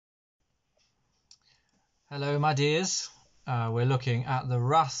Hello, my dears. We're looking at the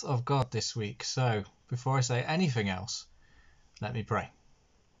wrath of God this week. So, before I say anything else, let me pray.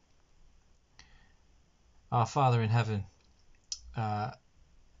 Our Father in heaven,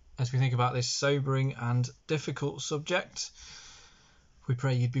 as we think about this sobering and difficult subject, we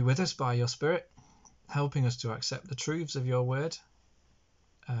pray you'd be with us by your Spirit, helping us to accept the truths of your word,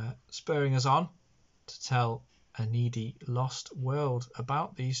 spurring us on to tell a needy, lost world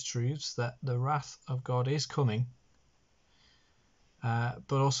about these truths, that the wrath of God is coming, but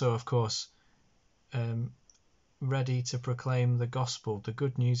also, of course, ready to proclaim the gospel, the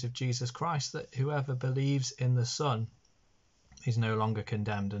good news of Jesus Christ, that whoever believes in the Son is no longer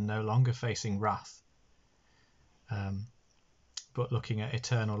condemned and no longer facing wrath, but looking at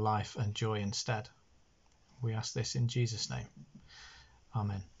eternal life and joy instead. We ask this in Jesus' name.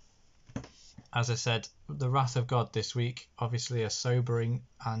 Amen. As I said, the wrath of God this week, obviously a sobering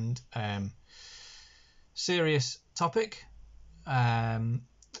and serious topic.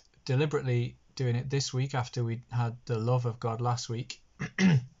 Deliberately doing it this week after we had the love of God last week.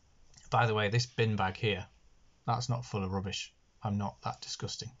 By the way, this bin bag here, that's not full of rubbish. I'm not that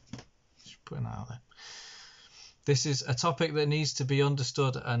disgusting. Just putting that out there. This is a topic that needs to be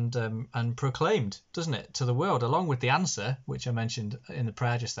understood and proclaimed, doesn't it, to the world, along with the answer, which I mentioned in the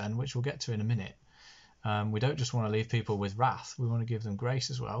prayer just then, which we'll get to in a minute. We don't just want to leave people with wrath. We want to give them grace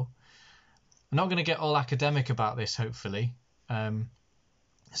as well. I'm not going to get all academic about this, hopefully.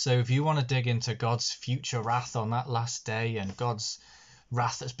 So if you want to dig into God's future wrath on that last day and God's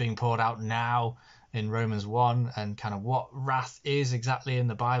wrath that's being poured out now in Romans 1 and kind of what wrath is exactly in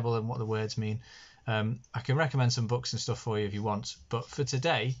the Bible and what the words mean, I can recommend some books and stuff for you if you want. But for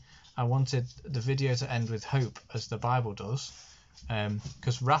today, I wanted the video to end with hope, as the Bible does,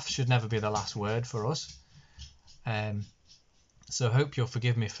 because wrath should never be the last word for us. So I hope you'll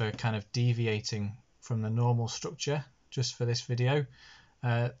forgive me for kind of deviating from the normal structure just for this video.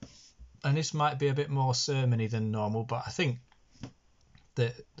 And this might be a bit more sermony than normal, but I think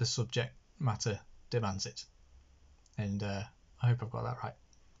that the subject matter demands it. And I hope I've got that right.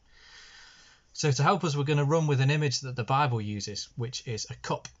 So to help us, we're going to run with an image that the Bible uses, which is a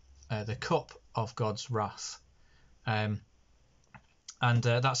cup, the cup of God's wrath. And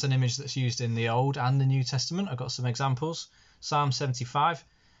that's an image that's used in the Old and the New Testament. I've got some examples. Psalm 75,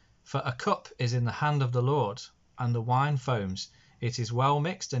 "For a cup is in the hand of the Lord, and the wine foams. It is well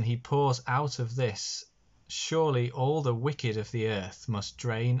mixed, and he pours out of this. Surely all the wicked of the earth must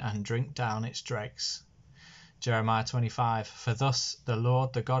drain and drink down its dregs." Jeremiah 25, "For thus the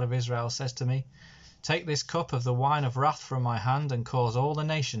Lord, the God of Israel, says to me, take this cup of the wine of wrath from my hand and cause all the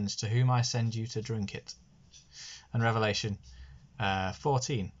nations to whom I send you to drink it." And Revelation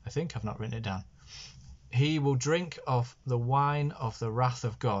 14, I think, I've not written it down. "He will drink of the wine of the wrath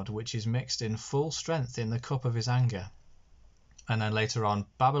of God, which is mixed in full strength in the cup of his anger." And then later on,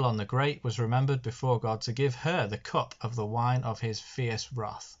 "Babylon the Great was remembered before God to give her the cup of the wine of his fierce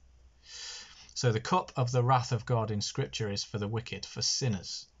wrath." So the cup of the wrath of God in Scripture is for the wicked, for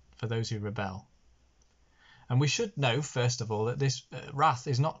sinners, for those who rebel. And we should know, first of all, that this wrath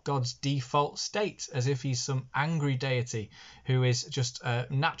is not God's default state, as if he's some angry deity who is just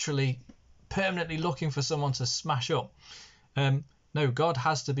naturally, permanently looking for someone to smash up. No, God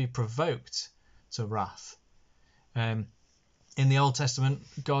has to be provoked to wrath. In the Old Testament,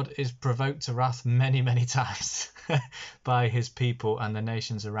 God is provoked to wrath many, many times by his people and the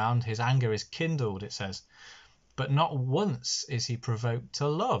nations around. His anger is kindled, it says. But not once is he provoked to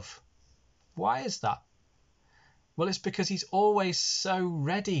love. Why is that? Well, it's because he's always so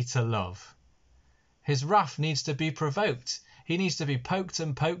ready to love. His wrath needs to be provoked. He needs to be poked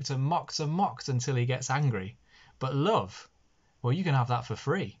and mocked until he gets angry. But love, well, you can have that for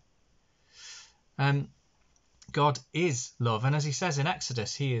free. God is love, and as he says in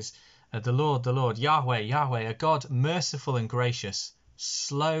Exodus, he is the Lord, Yahweh, a God merciful and gracious,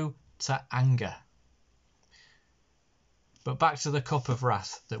 slow to anger. But back to the cup of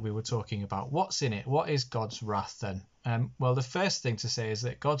wrath that we were talking about. What's in it? What is God's wrath then? Well, the first thing to say is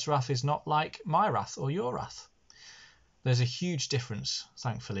that God's wrath is not like my wrath or your wrath. There's a huge difference,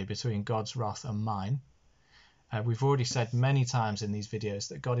 thankfully, between God's wrath and mine. We've already said many times in these videos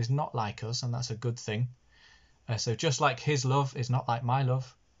that God is not like us, and that's a good thing. So just like his love is not like my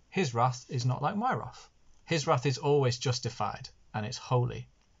love, his wrath is not like my wrath. His wrath is always justified and it's holy.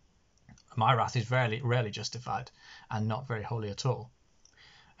 My wrath is rarely justified and not very holy at all.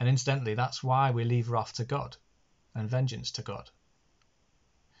 And incidentally, that's why we leave wrath to God and vengeance to God.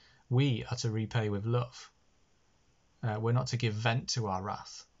 We are to repay with love. We're not to give vent to our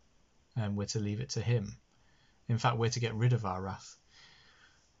wrath, and we're to leave it to him. In fact, we're to get rid of our wrath.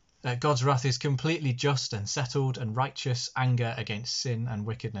 God's wrath is completely just and settled and righteous anger against sin and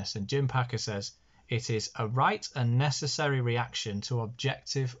wickedness. And Jim Packer says, it is a right and necessary reaction to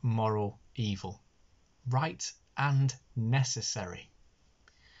objective moral evil. Right and necessary.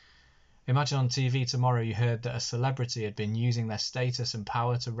 Imagine on TV tomorrow you heard that a celebrity had been using their status and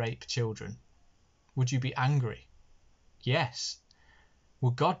power to rape children. Would you be angry? Yes.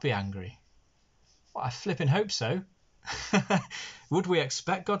 Would God be angry? Well, I flipping hope so. Would we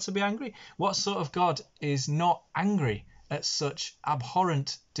expect God to be angry? What sort of God is not angry at such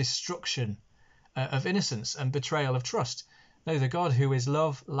abhorrent destruction of innocence and betrayal of trust? No, the God who is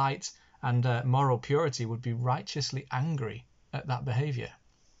love, light, and moral purity would be righteously angry at that behaviour.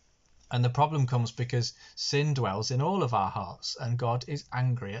 And the problem comes because sin dwells in all of our hearts, and God is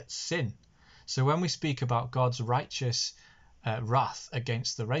angry at sin. So when we speak about God's righteous wrath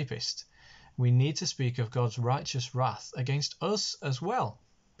against the rapist, we need to speak of God's righteous wrath against us as well,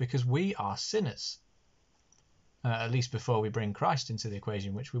 because we are sinners. At least before we bring Christ into the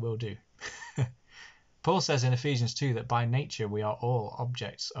equation, which we will do. Paul says in Ephesians 2 that by nature we are all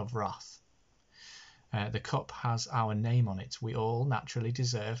objects of wrath. The cup has our name on it. We all naturally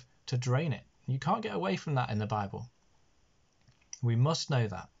deserve to drain it. You can't get away from that in the Bible. We must know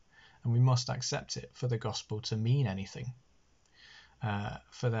that, and we must accept it for the gospel to mean anything.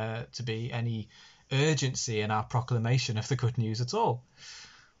 For there to be any urgency in our proclamation of the good news at all.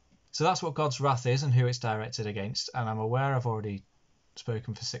 So that's what God's wrath is and who it's directed against. And I'm aware I've already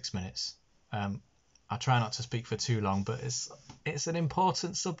spoken for 6 minutes. I try not to speak for too long, but it's an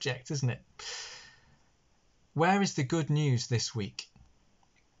important subject, isn't it? Where is the good news this week?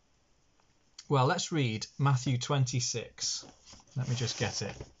 Well, let's read Matthew 26. Let me just get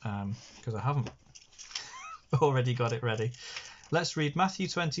it, because I haven't already got it ready. Let's read Matthew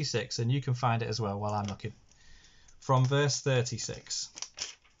 26, and you can find it as well while I'm looking. From verse 36.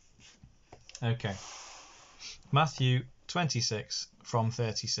 Okay. Matthew 26 from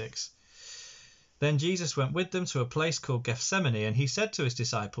 36. Then Jesus went with them to a place called Gethsemane, and he said to his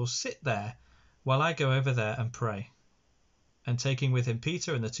disciples, "Sit there while I go over there and pray." And taking with him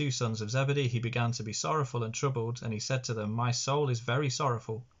Peter and the 2 sons of Zebedee, he began to be sorrowful and troubled, and he said to them, "My soul is very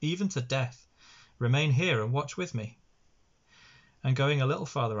sorrowful, even to death. Remain here and watch with me." And going a little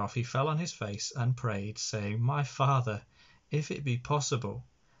farther off, he fell on his face and prayed, saying, "My Father, if it be possible,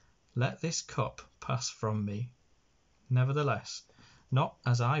 let this cup pass from me. Nevertheless, not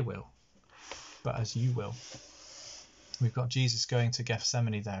as I will, but as you will." We've got Jesus going to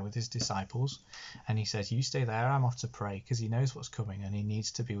Gethsemane there with his disciples, and he says, "You stay there, I'm off to pray," because he knows what's coming and he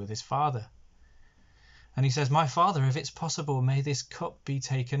needs to be with his Father. And he says, "My Father, if it's possible, may this cup be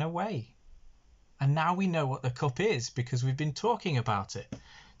taken away." And now we know what the cup is because we've been talking about it.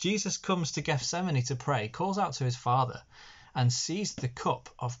 Jesus comes to Gethsemane to pray, calls out to his Father, and sees the cup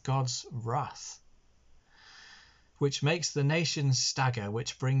of God's wrath, which makes the nations stagger,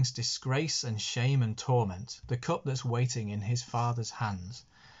 which brings disgrace and shame and torment, the cup that's waiting in his Father's hands,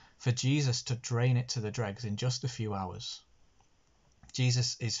 for Jesus to drain it to the dregs in just a few hours.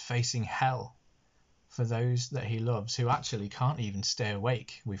 Jesus is facing hell for those that he loves, who actually can't even stay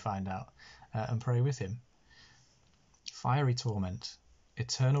awake, we find out, and pray with him. Fiery torment,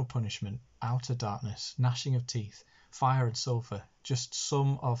 eternal punishment, outer darkness, gnashing of teeth, fire and sulphur, just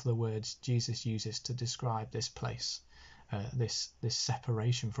some of the words Jesus uses to describe this place, this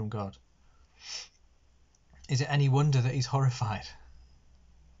separation from God. Is it any wonder that he's horrified?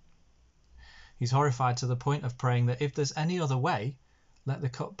 He's horrified to the point of praying that if there's any other way, let the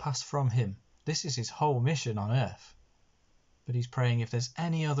cup pass from him. This is his whole mission on earth. But he's praying, if there's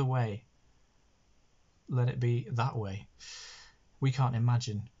any other way, let it be that way. We can't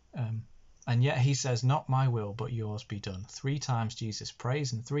imagine. And yet he says, "Not my will, but yours be done." 3 times Jesus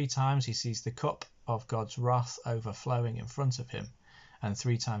prays, and 3 times he sees the cup of God's wrath overflowing in front of him. And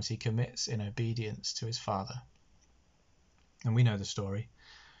 3 times he commits in obedience to his Father. And we know the story.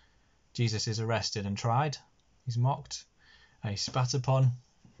 Jesus is arrested and tried. He's mocked. He's spat upon.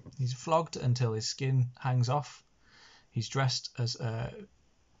 He's flogged until his skin hangs off. He's dressed as a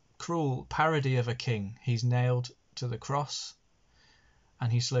cruel parody of a king. He's nailed to the cross,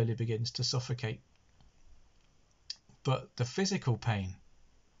 and he slowly begins to suffocate. But the physical pain,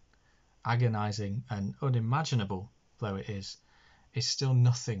 agonizing and unimaginable though it is still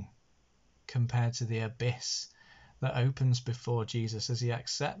nothing compared to the abyss that opens before Jesus as he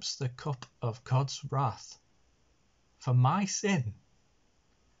accepts the cup of God's wrath for my sin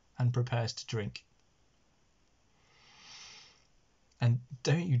and prepares to drink. And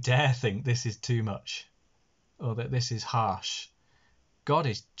don't you dare think this is too much or that this is harsh. God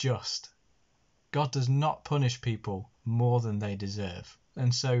is just. God does not punish people more than they deserve.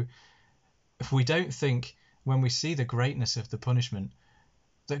 And so if we don't think, when we see the greatness of the punishment,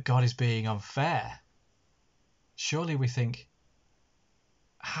 that God is being unfair, surely we think,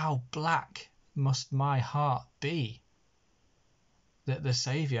 how black must my heart be that the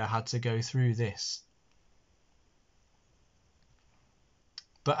Saviour had to go through this?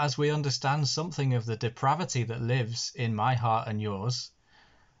 But as we understand something of the depravity that lives in my heart and yours,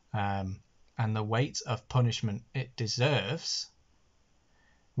 and the weight of punishment it deserves,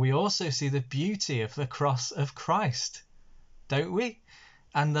 we also see the beauty of the cross of Christ, don't we?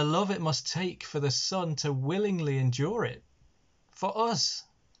 And the love it must take for the Son to willingly endure it for us.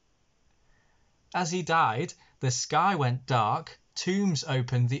 As he died, the sky went dark, tombs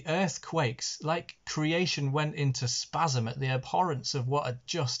opened, the earth quakes, like creation went into spasm at the abhorrence of what had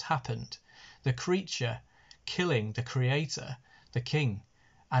just happened. The creature killing the Creator, the King,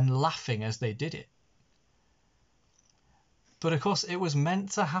 and laughing as they did it. But of course, it was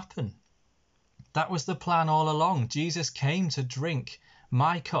meant to happen. That was the plan all along. Jesus came to drink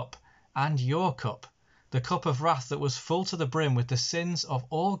my cup and your cup, the cup of wrath that was full to the brim with the sins of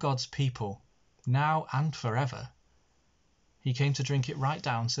all God's people, now and forever. He came to drink it right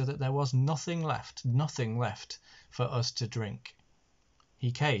down so that there was nothing left for us to drink.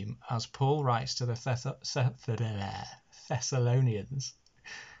 He came, as Paul writes to the Thessalonians,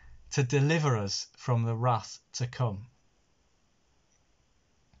 to deliver us from the wrath to come.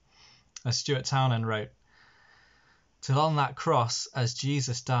 As Stuart Townend wrote, till on that cross, as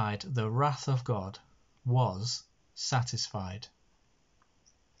Jesus died, the wrath of God was satisfied.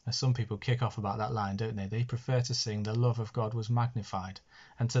 Now, some people kick off about that line, don't they? They prefer to sing the love of God was magnified.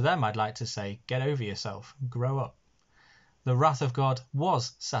 And to them I'd like to say, get over yourself, grow up. The wrath of God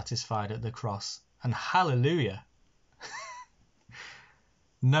was satisfied at the cross, and hallelujah!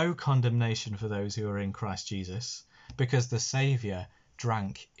 No condemnation for those who are in Christ Jesus, because the Saviour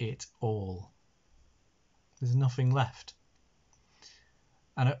drank it all. There's nothing left.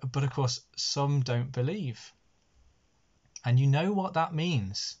 But of course, some don't believe. And you know what that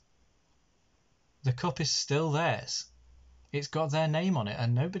means. The cup is still theirs. It's got their name on it,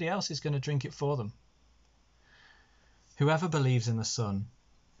 and nobody else is going to drink it for them. Whoever believes in the Son,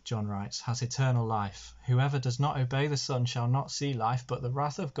 John writes, has eternal life. Whoever does not obey the Son shall not see life, but the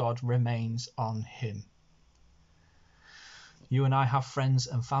wrath of God remains on him. You and I have friends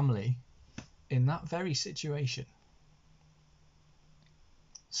and family in that very situation.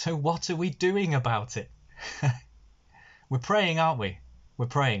 So what are we doing about it? We're praying, aren't we? We're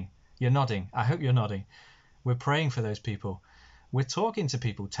praying. You're nodding. I hope you're nodding. We're praying for those people. We're talking to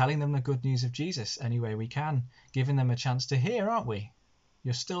people, telling them the good news of Jesus any way we can, giving them a chance to hear, aren't we?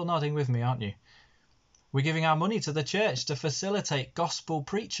 You're still nodding with me, aren't you? We're giving our money to the church to facilitate gospel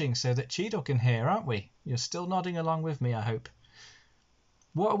preaching so that Cheadle can hear, aren't we? You're still nodding along with me, I hope.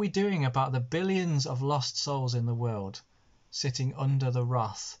 What are we doing about the billions of lost souls in the world sitting under the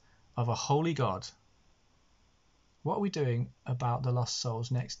wrath of a holy God? What are we doing about the lost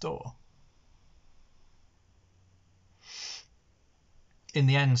souls next door? In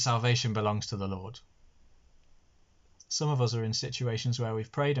the end, salvation belongs to the Lord. Some of us are in situations where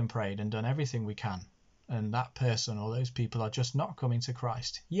we've prayed and prayed and done everything we can, and that person or those people are just not coming to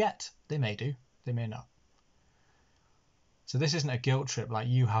Christ. Yet, they may do, they may not. So this isn't a guilt trip like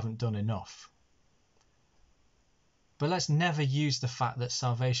you haven't done enough. But let's never use the fact that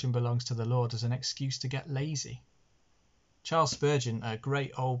salvation belongs to the Lord as an excuse to get lazy. Charles Spurgeon, a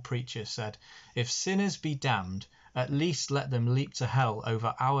great old preacher, said, "If sinners be damned, at least let them leap to hell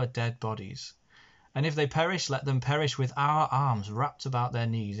over our dead bodies. And if they perish, let them perish with our arms wrapped about their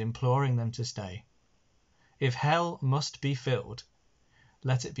knees, imploring them to stay. If hell must be filled,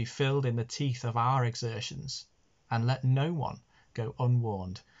 let it be filled in the teeth of our exertions, and let no one go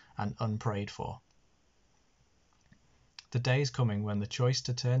unwarned and unprayed for." The day is coming when the choice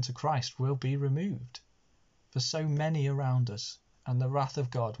to turn to Christ will be removed for so many around us, and the wrath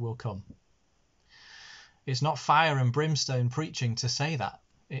of God will come. It's not fire and brimstone preaching to say that.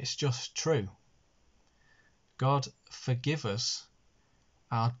 It's just true. God forgive us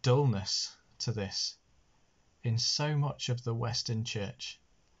our dullness to this in so much of the Western church.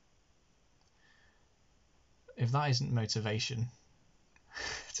 If that isn't motivation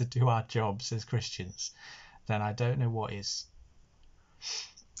to do our jobs as Christians, then I don't know what is.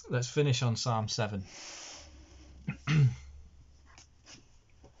 Let's finish on Psalm 7.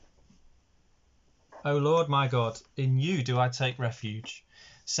 O Lord my God, in you do I take refuge.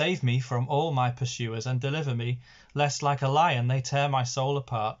 Save me from all my pursuers and deliver me, lest like a lion they tear my soul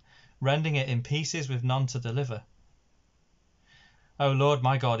apart, rending it in pieces with none to deliver. O Lord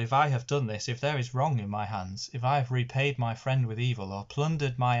my God, if I have done this, if there is wrong in my hands, if I have repaid my friend with evil, or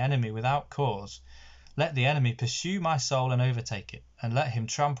plundered my enemy without cause, let the enemy pursue my soul and overtake it, and let him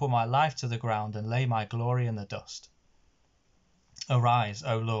trample my life to the ground and lay my glory in the dust. Arise,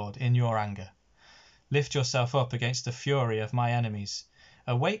 O Lord, in your anger. Lift yourself up against the fury of my enemies.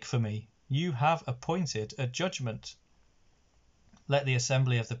 Awake for me, you have appointed a judgment. Let the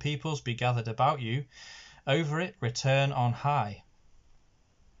assembly of the peoples be gathered about you. Over it return on high.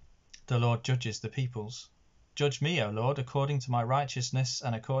 The Lord judges the peoples. Judge me, O Lord, according to my righteousness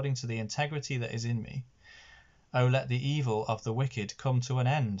and according to the integrity that is in me. O let the evil of the wicked come to an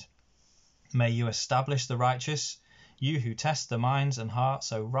end. May you establish the righteous, you who test the minds and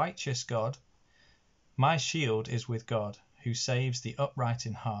hearts, O righteous God. My shield is with God, who saves the upright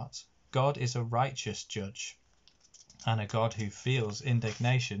in heart. God is a righteous judge, and a God who feels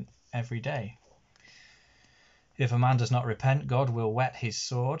indignation every day. If a man does not repent, God will whet his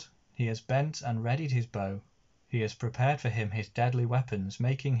sword. He has bent and readied his bow. He has prepared for him his deadly weapons,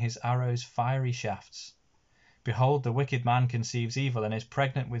 making his arrows fiery shafts. Behold, the wicked man conceives evil and is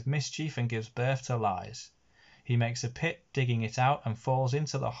pregnant with mischief and gives birth to lies. He makes a pit, digging it out, and falls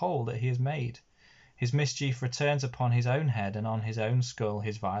into the hole that he has made. His mischief returns upon his own head, and on his own skull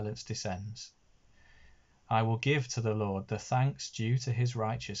his violence descends. I will give to the Lord the thanks due to his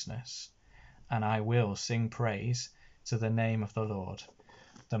righteousness, and I will sing praise to the name of the Lord,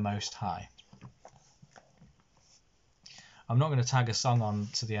 the Most High. I'm not going to tag a song on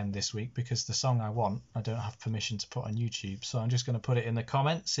to the end this week because the song I want, I don't have permission to put on YouTube, so I'm just going to put it in the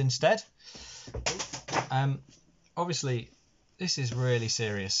comments instead. Obviously, this is really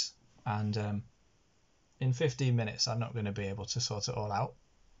serious, and in 15 minutes I'm not going to be able to sort it all out,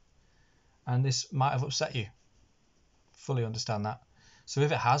 and this might have upset you. Fully understand that. So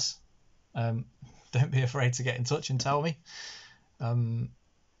if it has, don't be afraid to get in touch and tell me.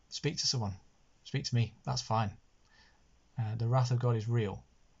 Speak to someone. Speak to me. That's fine. The wrath of God is real.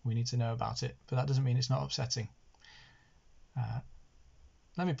 We need to know about it, but that doesn't mean it's not upsetting.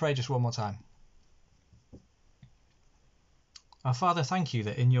 Let me pray just one more time. Our Father, thank you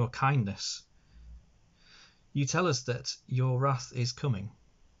that in your kindness you tell us that your wrath is coming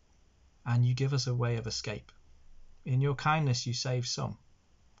and you give us a way of escape. In your kindness you save some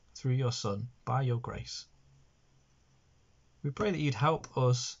through your Son by your grace. We pray that you'd help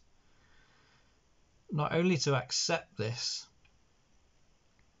us not only to accept this,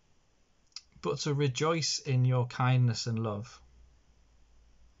 but to rejoice in your kindness and love.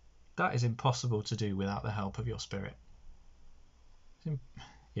 That is impossible to do without the help of your Spirit.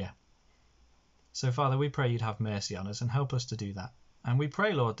 Yeah. So, Father, we pray you'd have mercy on us and help us to do that. And we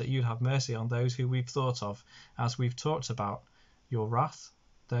pray, Lord, that you'd have mercy on those who we've thought of as we've talked about your wrath,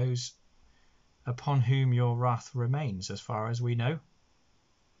 those upon whom your wrath remains as far as we know.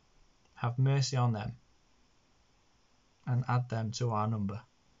 Have mercy on them and add them to our number.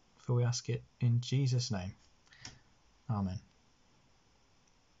 For we ask it in Jesus' name. Amen.